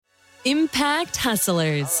Impact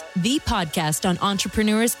Hustlers, the podcast on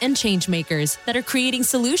entrepreneurs and changemakers that are creating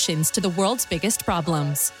solutions to the world's biggest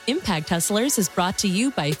problems. Impact Hustlers is brought to you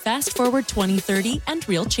by Fast Forward 2030 and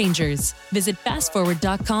Real Changers. Visit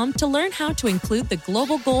fastforward.com to learn how to include the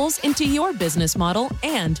global goals into your business model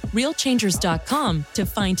and realchangers.com to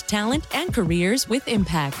find talent and careers with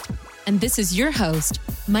impact. And this is your host,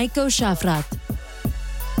 Maiko Shafrat.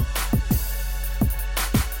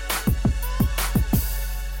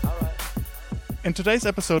 In today's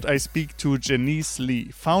episode, I speak to Jenise Lee,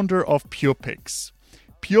 founder of PurPicks.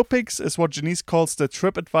 PurPicks is what Jenise calls the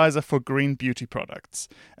TripAdvisor for green beauty products,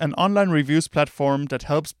 an online reviews platform that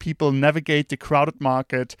helps people navigate the crowded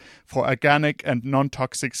market for organic and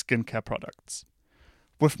non-toxic skincare products.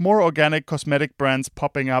 With more organic cosmetic brands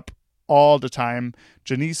popping up all the time,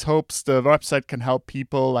 Jenise hopes the website can help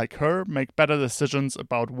people like her make better decisions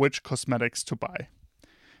about which cosmetics to buy.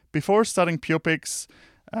 Before starting PurPicks,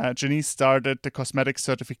 Jenise started the cosmetic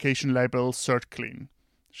certification label CertClean.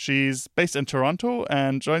 She's based in Toronto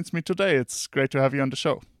and joins me today. It's great to have you on the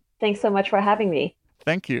show. Thanks so much for having me.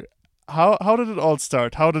 Thank you. How did it all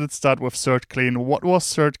start? How did it start with CertClean? What was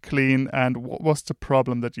CertClean and what was the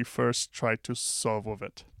problem that you first tried to solve with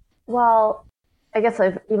it? Well, I guess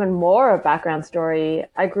I've even more of a background story.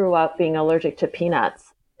 I grew up being allergic to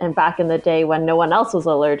peanuts, and back in the day when no one else was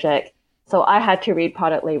allergic, so I had to read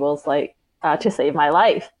product labels to save my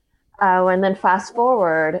life. And then fast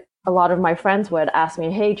forward, a lot of my friends would ask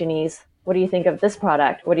me, hey, Jenise, what do you think of this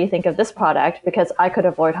product? What do you think of this product? Because I could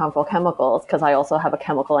avoid harmful chemicals because I also have a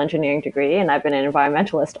chemical engineering degree and I've been an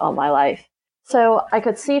environmentalist all my life. So I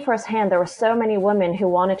could see firsthand there were so many women who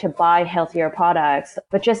wanted to buy healthier products,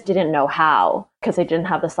 but just didn't know how because they didn't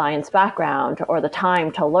have the science background or the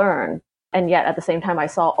time to learn. And yet at the same time, I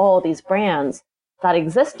saw all these brands that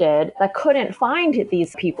existed that couldn't find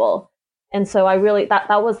these people. And so I really, that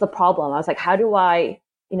was the problem. I was like, how do I,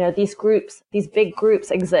 these groups, these big groups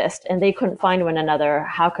exist and they couldn't find one another.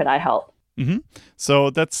 How could I help? Mm-hmm. So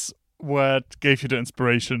that's what gave you the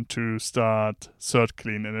inspiration to start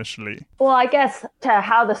CertClean initially. Well, I guess to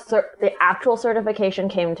how the actual certification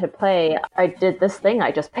came to play, I did this thing.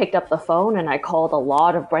 I just picked up the phone and I called a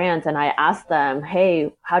lot of brands and I asked them,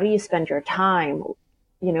 hey, how do you spend your time?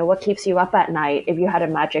 What keeps you up at night? If you had a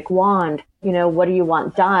magic wand, what do you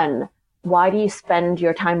want done? Why do you spend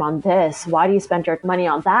your time on this? Why do you spend your money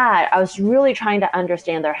on that? I was really trying to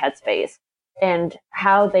understand their headspace and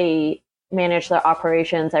how they manage their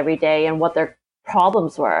operations every day and what their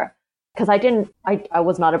problems were. Because I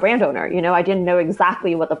was not a brand owner, I didn't know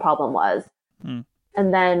exactly what the problem was.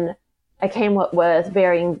 And then I came up with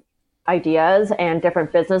varying ideas and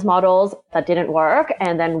different business models that didn't work.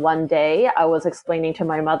 And then one day I was explaining to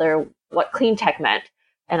my mother what clean tech meant.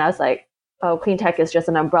 And I was like, oh, clean tech is just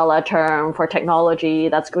an umbrella term for technology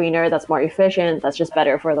that's greener, that's more efficient, that's just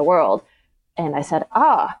better for the world. And I said,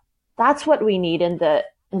 that's what we need in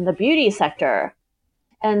the beauty sector.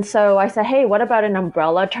 And so I said, hey, what about an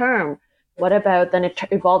umbrella term? What about then it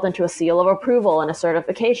evolved into a seal of approval and a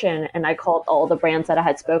certification? And I called all the brands that I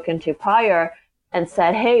had spoken to prior and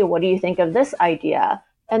said, hey, what do you think of this idea?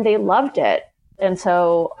 And they loved it. And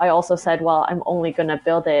so I also said, well, I'm only going to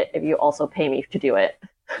build it if you also pay me to do it.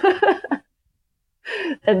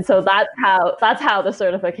 And so that's how the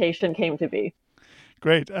certification came to be.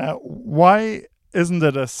 Great. Why isn't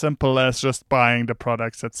it as simple as just buying the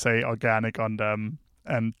products that say organic on them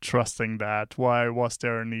and trusting that? Why was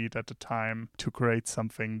there a need at the time to create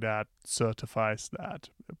something that certifies that?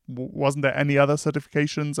 Wasn't there any other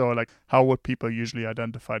certifications, or how would people usually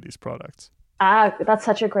identify these products? That's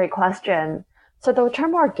such a great question. So the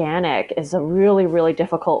term organic is a really, really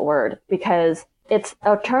difficult word because it's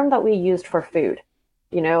a term that we used for food.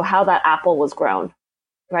 How that apple was grown,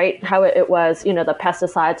 right? How it was, the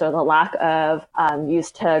pesticides or the lack of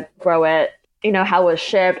used to grow it, how it was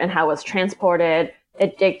shipped and how it was transported.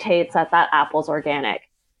 It dictates that apple's organic.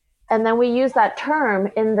 And then we use that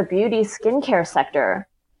term in the beauty skincare sector.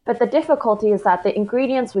 But the difficulty is that the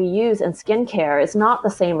ingredients we use in skincare is not the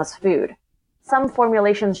same as food. Some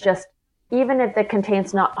formulations even if it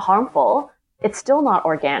contains not harmful, it's still not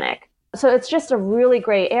organic. So it's just a really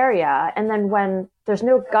gray area. And then when there's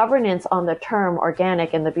no governance on the term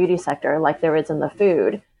organic in the beauty sector, like there is in the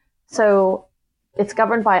food. So it's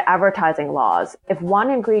governed by advertising laws. If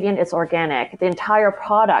one ingredient is organic, the entire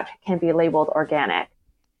product can be labeled organic.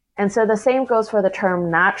 And so the same goes for the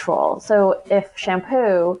term natural. So if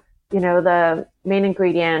shampoo, the main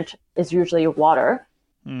ingredient is usually water,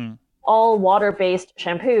 all water-based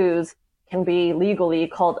shampoos can be legally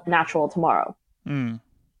called natural tomorrow.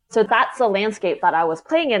 So that's the landscape that I was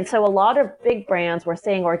playing in. So a lot of big brands were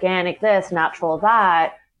saying organic this, natural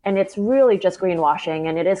that. And it's really just greenwashing,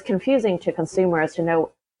 and it is confusing to consumers to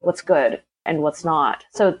know what's good and what's not.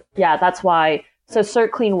 So yeah, that's why. So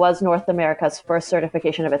CertClean was North America's first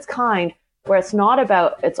certification of its kind, where it's not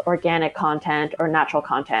about its organic content or natural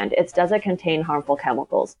content. It's does it contain harmful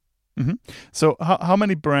chemicals. Mm-hmm. So how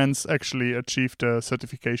many brands actually achieved the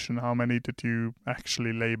certification? How many did you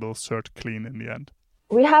actually label CertClean in the end?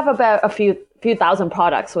 We have about a few thousand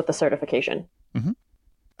products with the certification. Mm-hmm.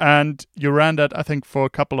 And you ran that, I think, for a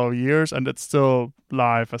couple of years, and it's still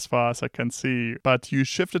live as far as I can see. But you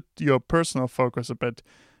shifted your personal focus a bit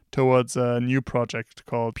towards a new project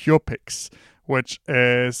called PurPicks, which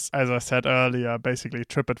is, as I said earlier, basically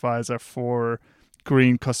TripAdvisor for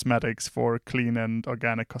green cosmetics, for clean and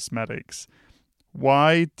organic cosmetics.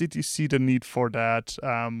 Why did you see the need for that?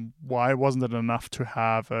 Why wasn't it enough to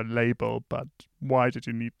have a label, but why did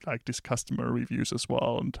you need like these customer reviews as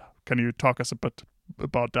well? And can you talk us a bit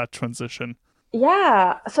about that transition?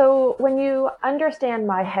 Yeah. So when you understand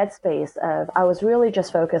my headspace of, I was really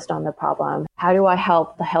just focused on the problem. How do I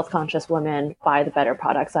help the health conscious women buy the better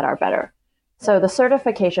products that are better? So the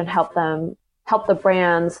certification helped the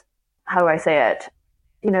brands, how do I say it?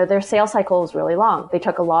 Their sales cycle was really long. They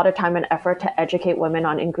took a lot of time and effort to educate women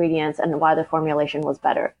on ingredients and why the formulation was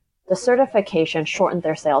better. The certification shortened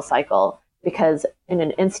their sales cycle because in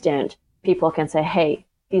an instant, people can say, hey,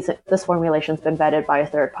 this formulation's been vetted by a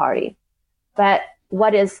third party. But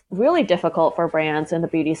what is really difficult for brands in the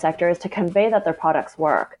beauty sector is to convey that their products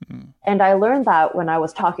work. And I learned that when I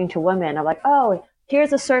was talking to women. I'm like, oh,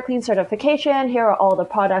 here's a CertClean certification. Here are all the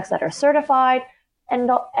products that are certified. And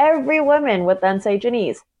every woman would then say,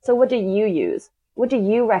 Jenise, so what do you use? What do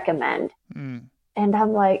you recommend? And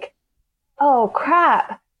I'm like, oh,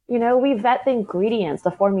 crap. We vet the ingredients,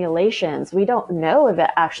 the formulations. We don't know if it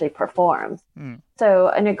actually performs. So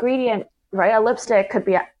an ingredient, right? A lipstick could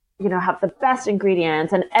be, have the best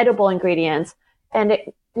ingredients and edible ingredients. And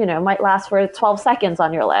it, might last for 12 seconds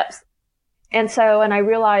on your lips. And I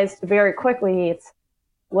realized very quickly it's,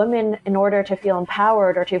 women, in order to feel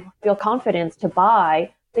empowered or to feel confidence to buy,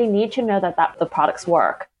 they need to know that the products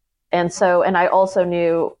work. And I also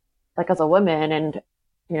knew, like as a woman and,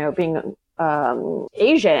 being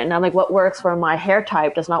Asian, I'm like, what works for my hair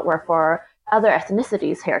type does not work for other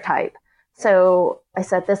ethnicities' hair type. So I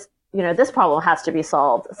said, this problem has to be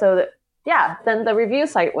solved. So then the review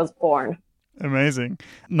site was born. Amazing.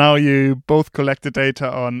 Now you both collect the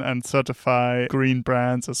data on and certify green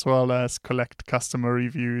brands as well as collect customer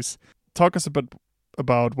reviews. Talk us a bit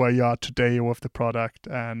about where you are today with the product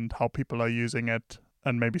and how people are using it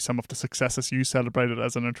and maybe some of the successes you celebrated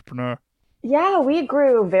as an entrepreneur. Yeah, we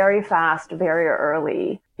grew very fast, very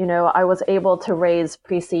early. I was able to raise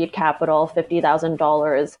pre-seed capital,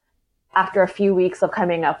 $50,000, after a few weeks of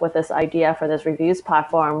coming up with this idea for this reviews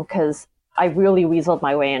platform, because I really weaseled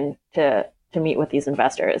my way in to meet with these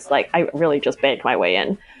investors. Like I really just begged my way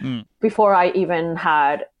in before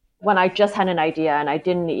when I just had an idea and I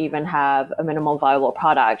didn't even have a minimal viable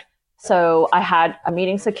product. So I had a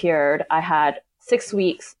meeting secured. I had 6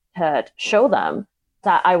 weeks to show them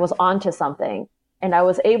that I was onto something. And I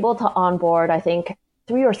was able to onboard, I think,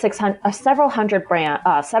 several hundred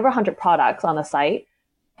products on the site.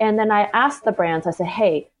 And then I asked the brands, I said,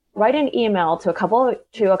 hey, write an email to a couple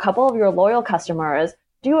of your loyal customers,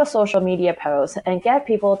 do a social media post, and get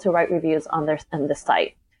people to write reviews on the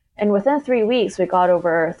site. And within 3 weeks, we got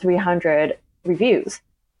over 300 reviews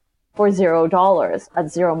for $0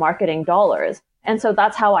 at zero marketing dollars. And so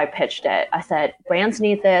that's how I pitched it. I said, brands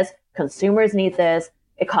need this, consumers need this.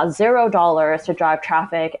 It costs $0 to drive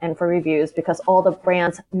traffic and for reviews because all the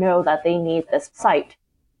brands know that they need this site.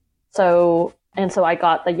 So I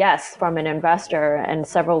got the yes from an investor and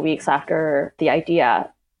several weeks after the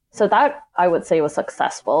idea. So that I would say was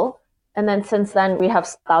successful. And then since then, we have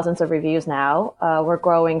thousands of reviews now. We're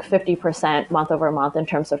growing 50% month over month in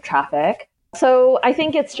terms of traffic. So I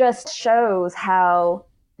think it just shows how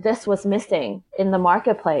this was missing in the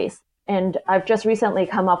marketplace. And I've just recently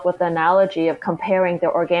come up with the analogy of comparing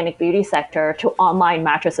the organic beauty sector to online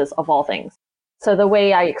mattresses of all things. So the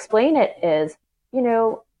way I explain it is,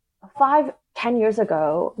 5-10 years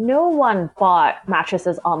ago, no one bought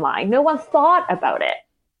mattresses online. No one thought about it.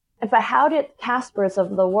 But how did Caspers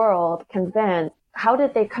of the world how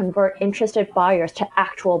did they convert interested buyers to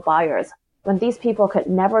actual buyers when these people could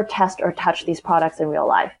never test or touch these products in real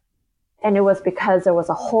life? And it was because there was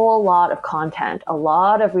a whole lot of content, a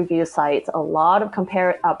lot of review sites, a lot of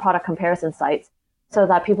product comparison sites, so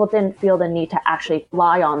that people didn't feel the need to actually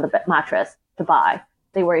lie on the mattress to buy.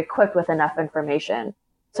 They were equipped with enough information.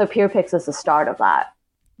 So PurPicks is the start of that.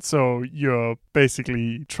 So you're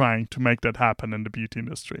basically trying to make that happen in the beauty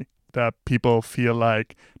industry. that people feel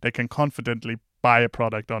like they can confidently buy a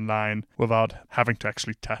product online without having to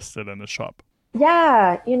actually test it in a shop?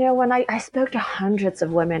 Yeah, when I spoke to hundreds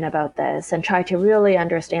of women about this and tried to really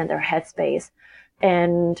understand their headspace,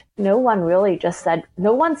 and no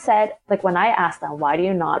one said, like when I asked them, why do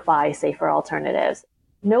you not buy safer alternatives?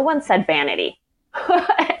 No one said vanity.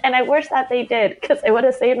 And I wish that they did, because it would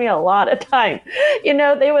have saved me a lot of time.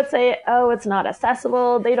 They would say, oh, it's not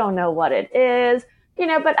accessible. They don't know what it is.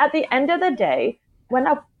 But at the end of the day,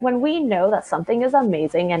 when we know that something is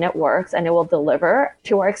amazing and it works and it will deliver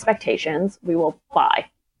to our expectations, we will buy.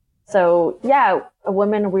 So yeah,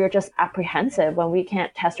 women, we're just apprehensive when we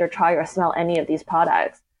can't test or try or smell any of these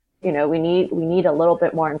products. We need a little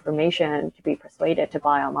bit more information to be persuaded to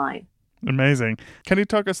buy online. Amazing. Can you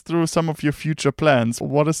talk us through some of your future plans?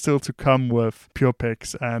 What is still to come with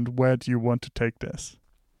PurPicks, and where do you want to take this?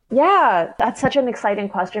 Yeah, that's such an exciting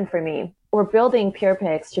question for me. We're building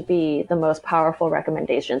PurPicks to be the most powerful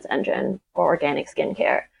recommendations engine for organic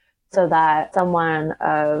skincare, so that someone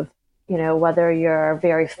of, whether you're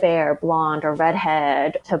very fair, blonde, or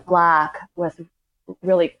redhead to black with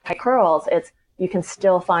really tight curls, you can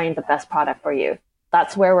still find the best product for you.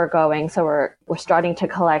 That's where we're going. So we're starting to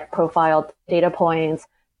collect profiled data points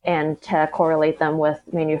and to correlate them with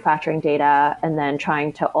manufacturing data, and then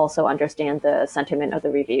trying to also understand the sentiment of the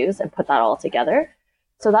reviews and put that all together.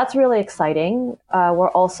 So that's really exciting. We're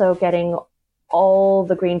also getting all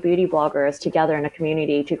the green beauty bloggers together in a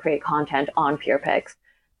community to create content on PurPicks,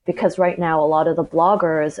 because right now a lot of the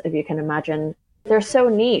bloggers, if you can imagine, they're so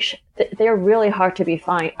niche. They're really hard to be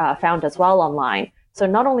found as well online. So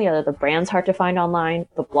not only are the brands hard to find online,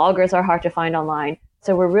 the bloggers are hard to find online.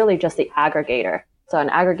 So we're really just the aggregator. So an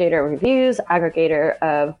aggregator of reviews, aggregator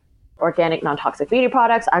of organic non-toxic beauty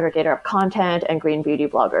products, aggregator of content, and green beauty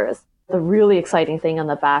bloggers. The really exciting thing on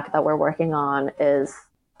the back that we're working on is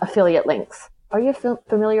affiliate links. Are you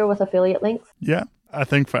familiar with affiliate links? Yeah, I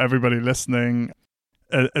think for everybody listening,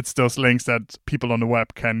 it's those links that people on the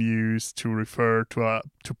web can use to refer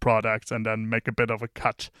to products and then make a bit of a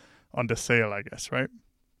cut on the sale, I guess, right?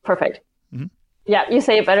 Perfect. Mm-hmm. Yeah, you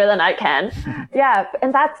say it better than I can. Yeah,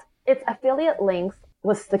 and it's affiliate links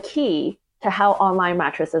was the key to how online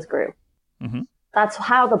mattresses grew. Mm-hmm. That's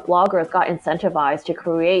how the bloggers got incentivized to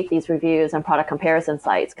create these reviews and product comparison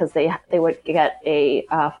sites, because they would get a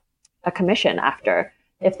commission after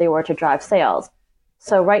if they were to drive sales.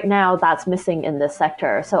 So right now that's missing in this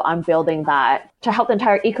sector. So I'm building that to help the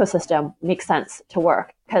entire ecosystem make sense to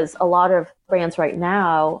work, because a lot of brands right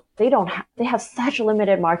now, they have such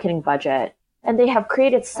limited marketing budget, and they have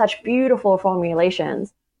created such beautiful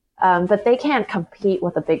formulations, but they can't compete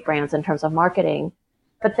with the big brands in terms of marketing.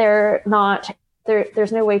 But there's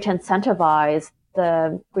no way to incentivize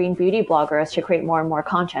the green beauty bloggers to create more and more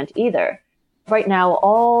content either. Right now,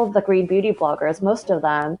 all the green beauty bloggers, most of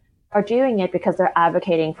them, are doing it because they're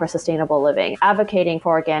advocating for sustainable living, advocating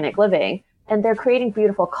for organic living, and they're creating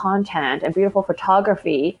beautiful content and beautiful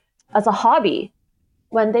photography as a hobby,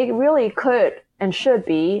 when they really could and should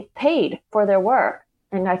be paid for their work,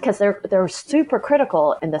 and because they're super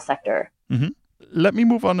critical in this sector. Mm-hmm. Let me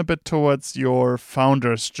move on a bit towards your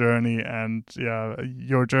founder's journey and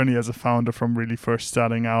your journey as a founder from really first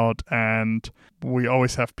starting out. And we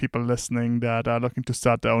always have people listening that are looking to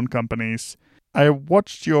start their own companies. I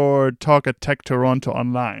watched your talk at Tech Toronto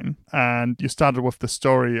online, and you started with the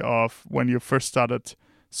story of when you first started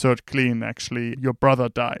Cert Clean, actually, your brother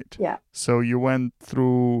died. Yeah. So you went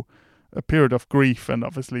through a period of grief and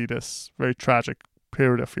obviously this very tragic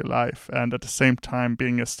period of your life, and at the same time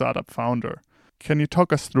being a startup founder. Can you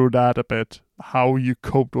talk us through that a bit, how you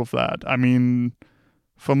coped with that? I mean,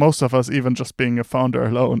 for most of us, even just being a founder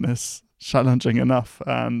alone is challenging enough,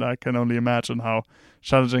 and I can only imagine how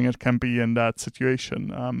challenging it can be in that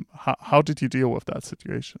situation. How did you deal with that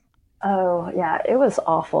situation? Oh, yeah, it was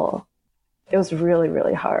awful. It was really,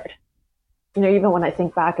 really hard. Even when I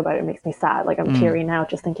think back about it, it makes me sad. Like I'm teary now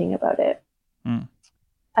just thinking about it.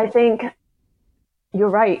 I think you're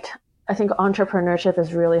right. I think entrepreneurship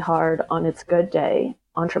is really hard on its good day.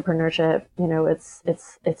 Entrepreneurship,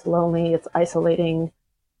 it's lonely, it's isolating.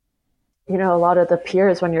 A lot of the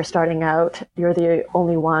peers, when you're starting out, you're the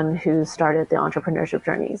only one who started the entrepreneurship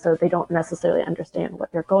journey. So they don't necessarily understand what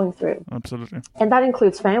you're going through. Absolutely. And that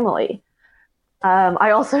includes family. I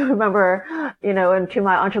also remember, into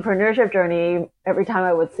my entrepreneurship journey, every time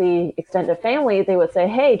I would see extended family, they would say,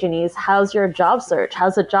 hey, Jenise, how's your job search?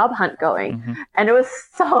 How's the job hunt going? Mm-hmm. And it was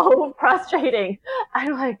so frustrating.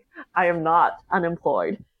 I'm like, I am not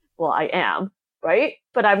unemployed. Well, I am, right?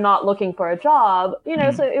 But I'm not looking for a job,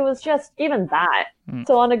 so it was just even that.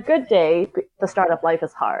 So on a good day, the startup life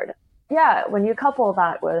is hard. Yeah, when you couple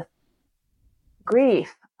that with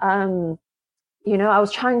grief. I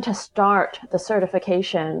was trying to start the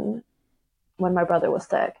certification when my brother was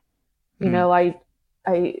sick.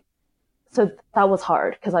 So that was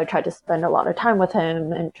hard because I tried to spend a lot of time with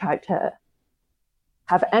him and tried to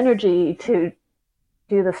have energy to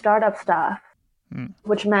do the startup stuff,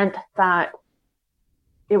 which meant that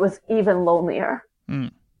it was even lonelier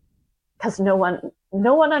because no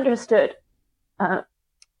one understood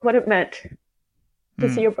what it meant to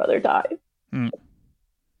see your brother die.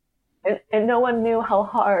 And no one knew how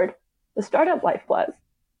hard the startup life was.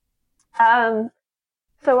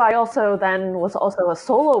 So I also then was also a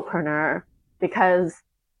solopreneur because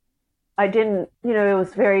I didn't, it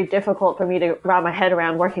was very difficult for me to wrap my head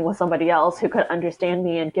around working with somebody else who could understand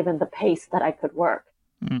me and given the pace that I could work.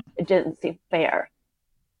 It didn't seem fair.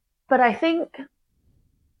 But I think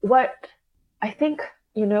what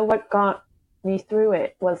got me through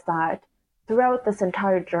it was that throughout this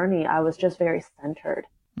entire journey, I was just very centered.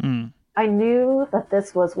 I knew that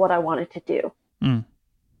this was what I wanted to do.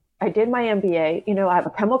 I did my MBA. I have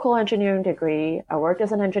a chemical engineering degree. I worked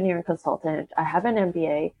as an engineering consultant. I have an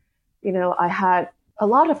MBA. I had a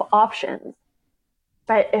lot of options,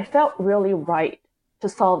 but it felt really right to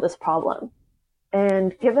solve this problem.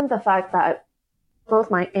 And given the fact that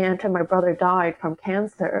both my aunt and my brother died from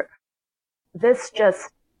cancer, this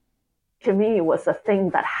just, to me, was a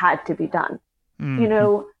thing that had to be done.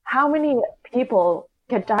 How many people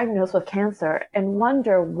get diagnosed with cancer and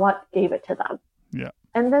wonder what gave it to them? Yeah.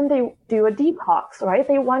 And then they do a detox, right?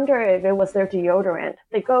 They wonder if it was their deodorant.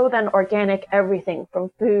 They go then organic everything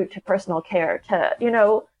from food to personal care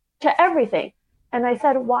to everything. And I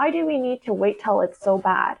said, why do we need to wait till it's so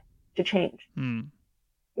bad to change?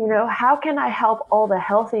 How can I help all the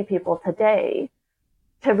healthy people today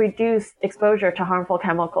to reduce exposure to harmful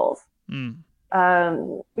chemicals? And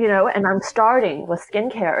I'm starting with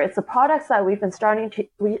skincare. It's a product that we've been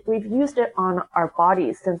we've used it on our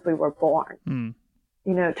bodies since we were born.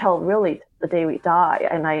 Till really the day we die.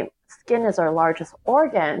 And skin is our largest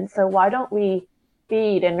organ. So why don't we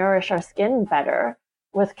feed and nourish our skin better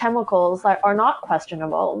with chemicals that are not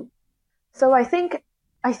questionable? So I think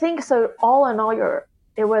so all in all,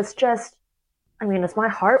 it was just, as my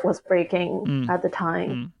heart was breaking at the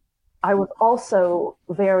time, I was also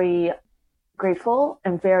very grateful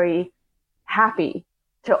and very happy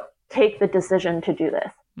to take the decision to do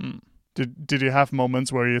this. Did you have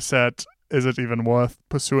moments where you said, is it even worth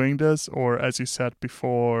pursuing this? Or as you said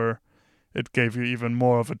before, it gave you even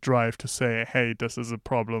more of a drive to say, hey, this is a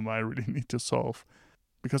problem I really need to solve?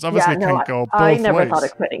 Because obviously it can go both ways. I never thought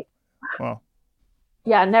of quitting. Wow.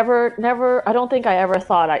 Yeah, never. I don't think I ever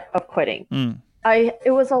thought of quitting.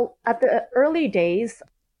 It was at the early days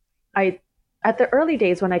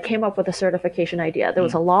when I came up with the certification idea, there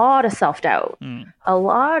was a lot of self-doubt, a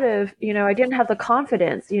lot of, I didn't have the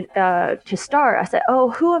confidence to start. I said,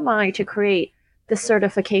 oh, who am I to create this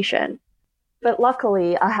certification? But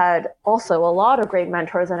luckily, I had also a lot of great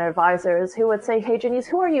mentors and advisors who would say, hey, Jenise,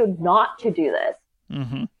 who are you not to do this?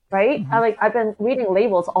 Right? I've been reading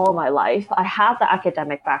labels all my life. I have the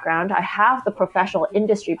academic background. I have the professional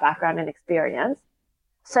industry background and experience.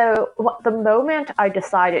 So the moment I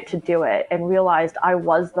decided to do it and realized I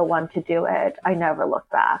was the one to do it, I never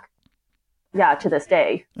looked back. Yeah, to this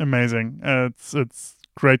day. Amazing. It's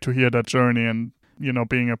great to hear that journey and,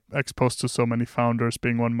 being exposed to so many founders,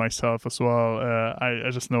 being one myself as well.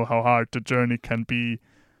 I just know how hard the journey can be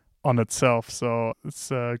on itself. So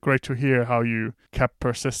it's great to hear how you kept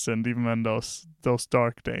persistent even in those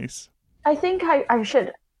dark days. I think I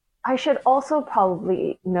should also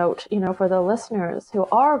probably note, for the listeners who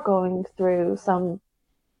are going through some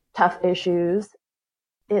tough issues,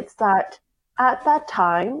 it's that at that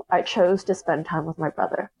time, I chose to spend time with my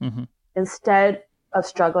brother instead of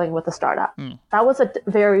struggling with a startup. That was a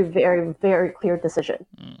very, very, very clear decision.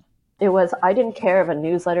 It was, I didn't care if a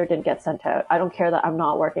newsletter didn't get sent out. I don't care that I'm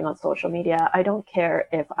not working on social media. I don't care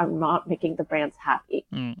if I'm not making the brands happy,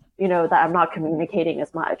 that I'm not communicating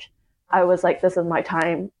as much. I was like, this is my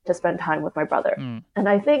time to spend time with my brother. And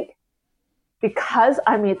I think because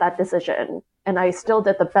I made that decision and I still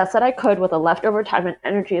did the best that I could with the leftover time and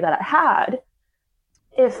energy that I had,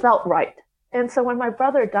 it felt right. And so when my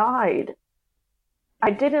brother died, I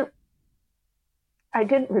didn't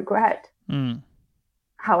regret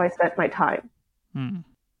how I spent my time. And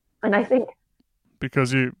I think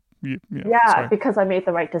because because I made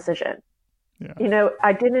the right decision.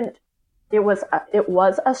 I didn't. It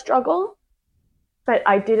was a struggle, but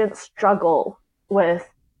I didn't struggle with,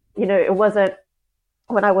 it wasn't,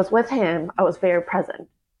 when I was with him, I was very present,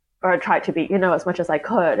 or I tried to be, as much as I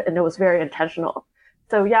could. And it was very intentional.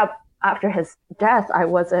 So yeah, after his death, I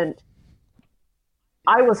wasn't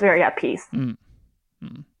I was very at peace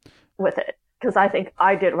with it because I think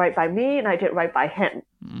I did right by me and I did right by him.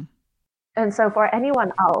 And so for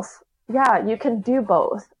anyone else, yeah, you can do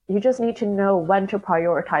both. You just need to know when to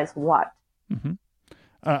prioritize what.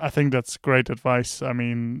 I think that's great advice. I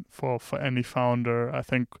mean, for any founder, I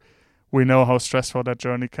think we know how stressful that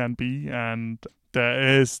journey can be. And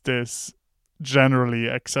there is this generally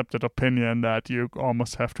accepted opinion that you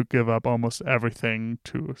almost have to give up almost everything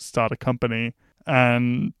to start a company.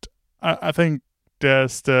 And I think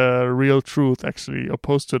there's the real truth actually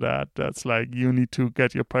opposed to that. That's like you need to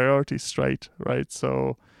get your priorities straight, right?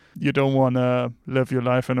 So you don't want to live your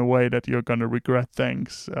life in a way that you're going to regret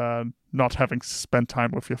things, not having spent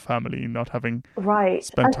time with your family, not having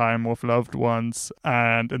spent time with loved ones,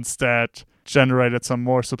 and instead generated some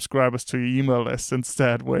more subscribers to your email list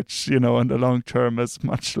instead, which, in the long term is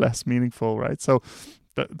much less meaningful, right? So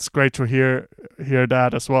it's great to hear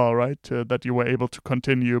that as well, right? That you were able to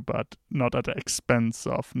continue, but not at the expense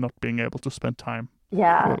of not being able to spend time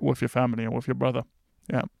with your family and with your brother.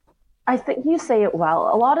 Yeah. I think you say it well.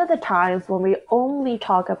 A lot of the times when we only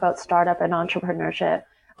talk about startup and entrepreneurship,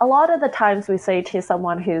 a lot of the times we say to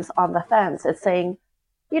someone who's on the fence, it's saying,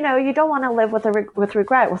 you don't want to live with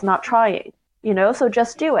regret, with not trying, so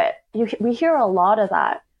just do it. We hear a lot of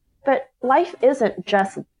that. But life isn't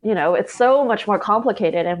just, it's so much more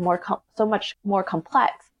complicated and so much more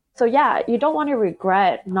complex. So yeah, you don't want to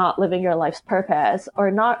regret not living your life's purpose,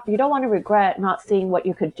 you don't want to regret not seeing what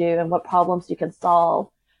you could do and what problems you can solve,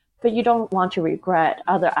 but you don't want to regret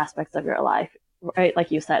other aspects of your life, right?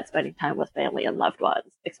 Like you said, spending time with family and loved ones,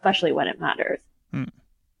 especially when it matters.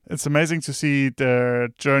 It's amazing to see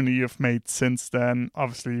the journey you've made since then.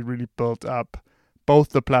 Obviously, really built up both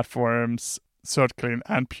the platforms, CertClean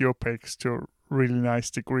and PurPicks, to a really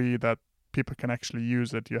nice degree that people can actually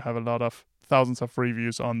use it. You have a lot of thousands of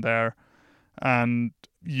reviews on there, and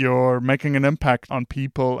you're making an impact on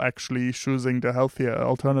people actually choosing the healthier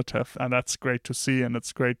alternative. And that's great to see. And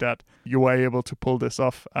it's great that you were able to pull this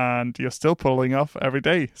off, and you're still pulling off every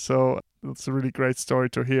day. So it's a really great story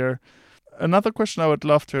to hear. Another question I would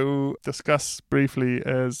love to discuss briefly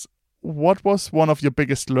is, what was one of your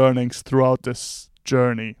biggest learnings throughout this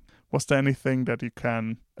journey? Was there anything that you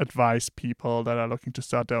can advise people that are looking to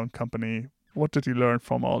start their own company? What did you learn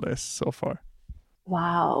from all this so far?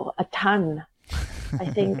 Wow, a ton. I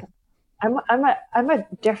think I'm a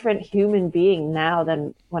different human being now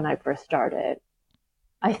than when I first started.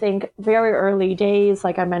 I think very early days,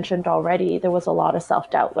 like I mentioned already, there was a lot of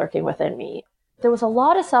self-doubt lurking within me. There was a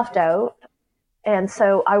lot of self-doubt. And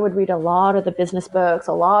so I would read a lot of the business books,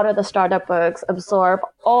 a lot of the startup books, absorb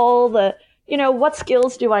all the, what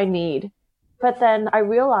skills do I need? But then I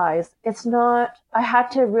realized I had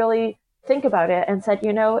to really think about it and said,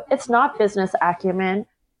 it's not business acumen.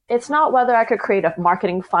 It's not whether I could create a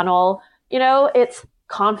marketing funnel, it's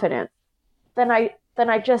confidence. Then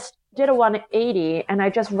I just did a 180 and I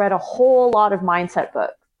just read a whole lot of mindset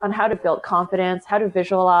books on how to build confidence, how to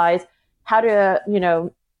visualize, how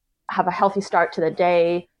to, have a healthy start to the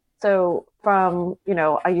day. So from,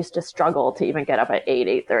 I used to struggle to even get up at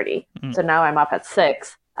 8:30. So now I'm up at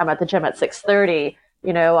 6. I'm at the gym at 6:30.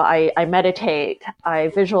 I meditate, I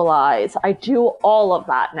visualize, I do all of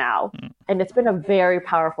that now. And it's been a very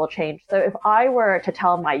powerful change. So if I were to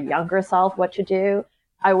tell my younger self what to do,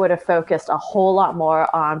 I would have focused a whole lot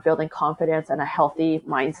more on building confidence and a healthy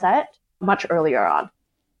mindset much earlier on,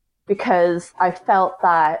 because I felt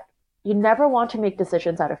that you never want to make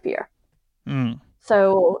decisions out of fear.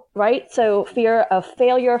 So, right? So fear of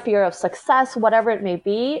failure, fear of success, whatever it may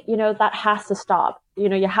be, that has to stop.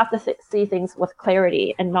 You have to see things with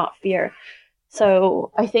clarity and not fear.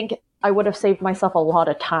 So I think I would have saved myself a lot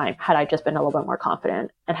of time had I just been a little bit more confident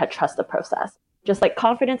and had trust the process. Just like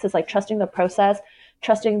confidence is like trusting the process,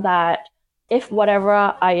 trusting that if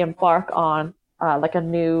whatever I embark on, like a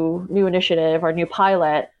new initiative or new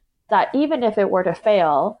pilot, that even if it were to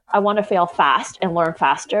fail, I want to fail fast and learn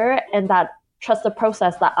faster, and that trust the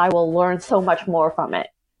process that I will learn so much more from it,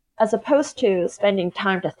 as opposed to spending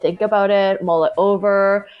time to think about it, mull it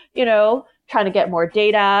over, trying to get more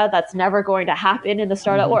data. That's never going to happen in the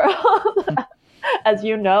startup world, as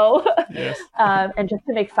you know, Yes. And just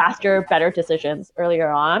to make faster, better decisions earlier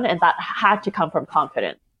on. And that had to come from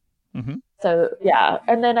confidence. So, yeah.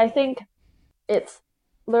 And then I think it's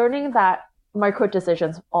learning that micro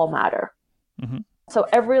decisions all matter. So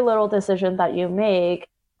every little decision that you make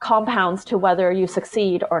compounds to whether you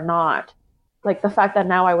succeed or not. Like the fact that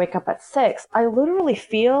now I wake up at 6, I literally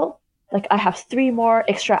feel like I have 3 more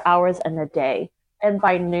extra hours in a day. And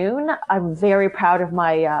by noon, I'm very proud of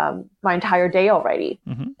my entire day already.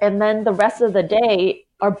 And then the rest of the day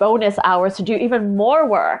are bonus hours to do even more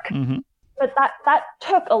work. But that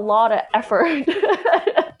took a lot of effort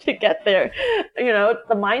to get there.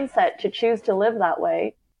 The mindset to choose to live that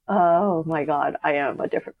way. Oh my God, I am a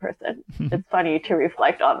different person. It's funny to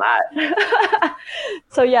reflect on that.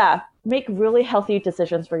 So yeah, make really healthy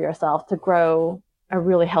decisions for yourself to grow a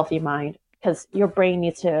really healthy mind, because your brain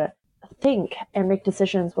needs to think and make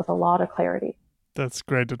decisions with a lot of clarity. That's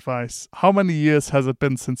great advice. How many years has it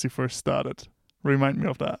been since you first started? Remind me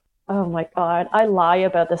of that. Oh my God, I lie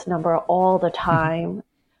about this number all the time.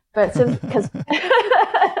 But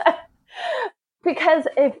because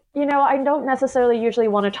if, I don't necessarily usually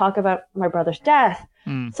want to talk about my brother's death.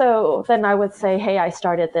 So then I would say, hey, I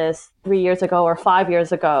started this 3 years ago or 5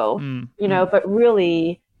 years ago, but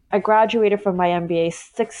really I graduated from my MBA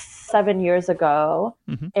 6-7 years ago,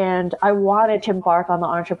 and I wanted to embark on the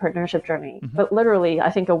entrepreneurship journey. But literally, I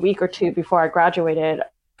think a week or two before I graduated,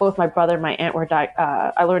 both my brother and my aunt were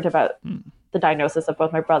I learned about the diagnosis of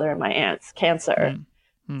both my brother and my aunt's cancer.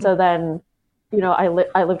 So then,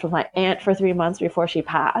 I lived with my aunt for 3 months before she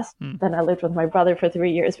passed. Then I lived with my brother for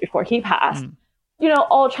 3 years before he passed.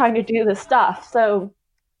 All trying to do this stuff. So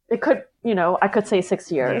it could, I could say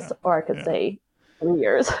 6 years, or I could say 3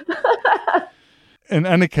 years. In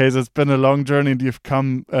any case, it's been a long journey and you've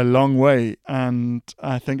come a long way. And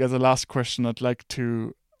I think as a last question, I'd like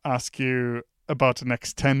to ask you about the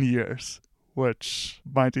next 10 years, which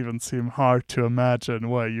might even seem hard to imagine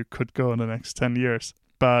where you could go in the next 10 years.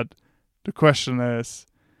 But the question is,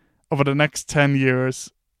 over the next 10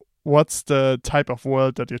 years, what's the type of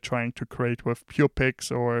world that you're trying to create with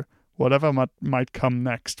PurPicks or whatever might come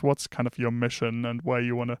next? What's kind of your mission and where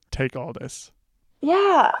you want to take all this?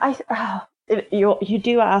 Yeah, you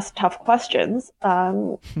do ask tough questions.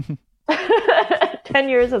 10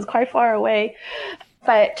 years is quite far away,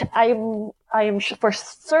 but I am for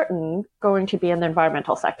certain going to be in the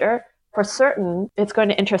environmental sector. For certain, it's going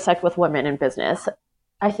to intersect with women in business.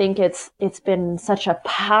 I think it's been such a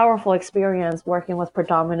powerful experience working with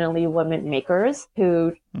predominantly women makers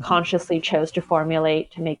who consciously chose to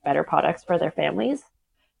formulate to make better products for their families,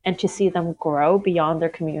 and to see them grow beyond their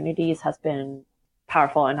communities has been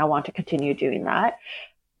powerful. And I want to continue doing that.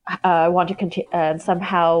 I want to continue and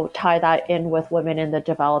somehow tie that in with women in the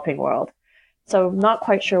developing world. So I'm not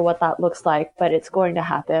quite sure what that looks like, but it's going to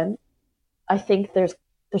happen. I think there's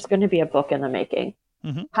going to be a book in the making.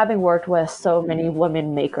 Having worked with so many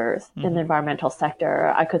women makers in the environmental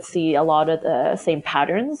sector, I could see a lot of the same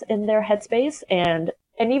patterns in their headspace and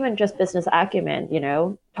even just business acumen,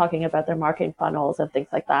 talking about their marketing funnels and things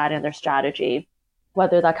like that and their strategy.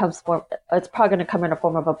 Whether that comes it's probably going to come in a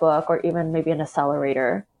form of a book or even maybe an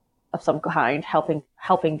accelerator of some kind,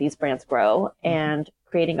 helping these brands grow and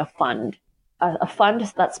creating a fund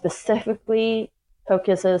that specifically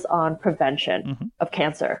focuses on prevention of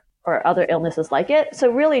cancer or other illnesses like it.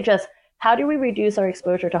 So really just how do we reduce our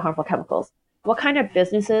exposure to harmful chemicals? What kind of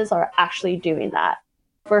businesses are actually doing that?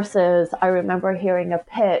 Versus I remember hearing a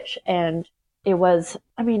pitch and it was,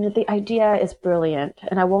 the idea is brilliant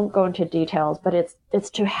and I won't go into details, but it's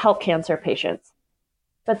to help cancer patients.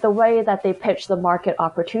 But the way that they pitch the market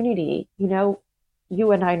opportunity,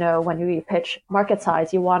 you and I know when we pitch market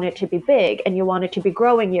size, you want it to be big and you want it to be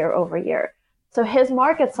growing year over year. So his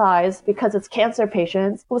market size, because it's cancer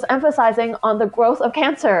patients, was emphasizing on the growth of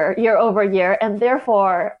cancer year over year. And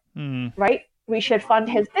therefore, right, we should fund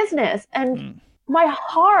his business. And my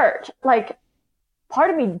heart, part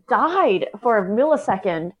of me died for a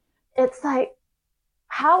millisecond. It's like,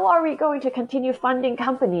 how are we going to continue funding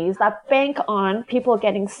companies that bank on people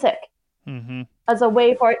getting sick as a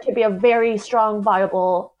way for it to be a very strong,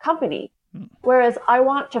 viable company? Whereas I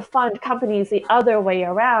want to fund companies the other way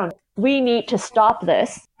around. We need to stop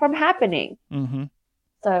this from happening.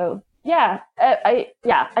 So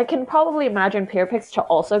I can probably imagine PurPicks to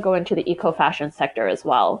also go into the eco-fashion sector as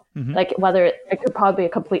well. Whether it could probably be a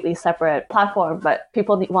completely separate platform, but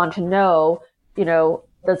people want to know,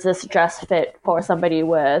 does this dress fit for somebody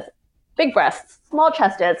with big breasts, small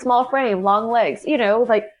chested, small frame, long legs,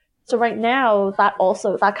 so right now that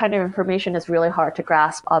kind of information is really hard to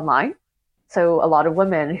grasp online. So a lot of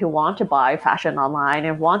women who want to buy fashion online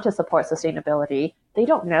and want to support sustainability, they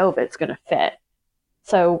don't know if it's going to fit.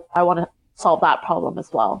 So I want to solve that problem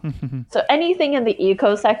as well. So anything in the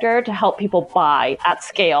eco sector to help people buy at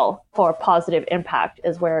scale for positive impact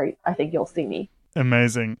is where I think you'll see me.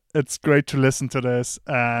 Amazing. It's great to listen to this,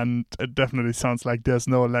 and it definitely sounds like there's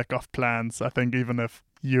no lack of plans. I think even if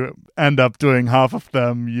you end up doing half of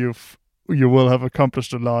them, you've you will have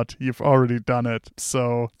accomplished a lot. You've already done it.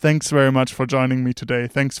 So thanks very much for joining me today.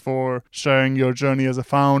 Thanks for sharing your journey as a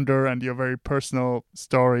founder and your very personal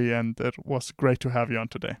story. And it was great to have you on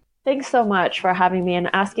today. Thanks so much for having me and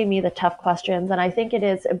asking me the tough questions. And I think it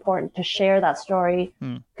is important to share that story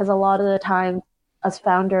because a lot of the time as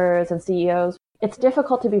founders and CEOs, it's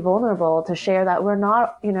difficult to be vulnerable, to share that we're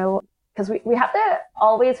not, because we have to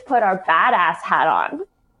always put our badass hat on,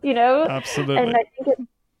 Absolutely. And I think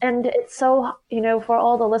it's so, for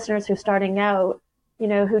all the listeners who are starting out,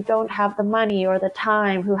 who don't have the money or the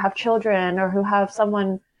time, who have children or who have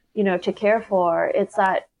someone, to care for, it's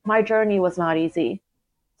that my journey was not easy.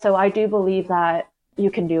 So I do believe that you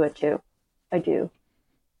can do it too. I do.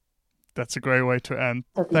 That's a great way to end.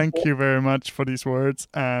 So thank you very much for these words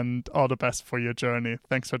and all the best for your journey.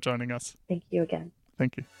 Thanks for joining us. Thank you again.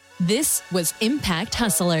 Thank you. This was Impact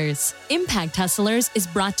Hustlers. Impact Hustlers is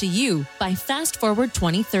brought to you by Fast Forward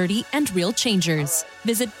 2030 and Real Changers.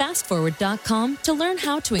 Visit fastforward.com to learn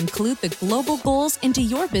how to include the global goals into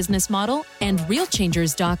your business model and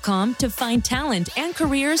realchangers.com to find talent and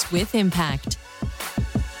careers with impact.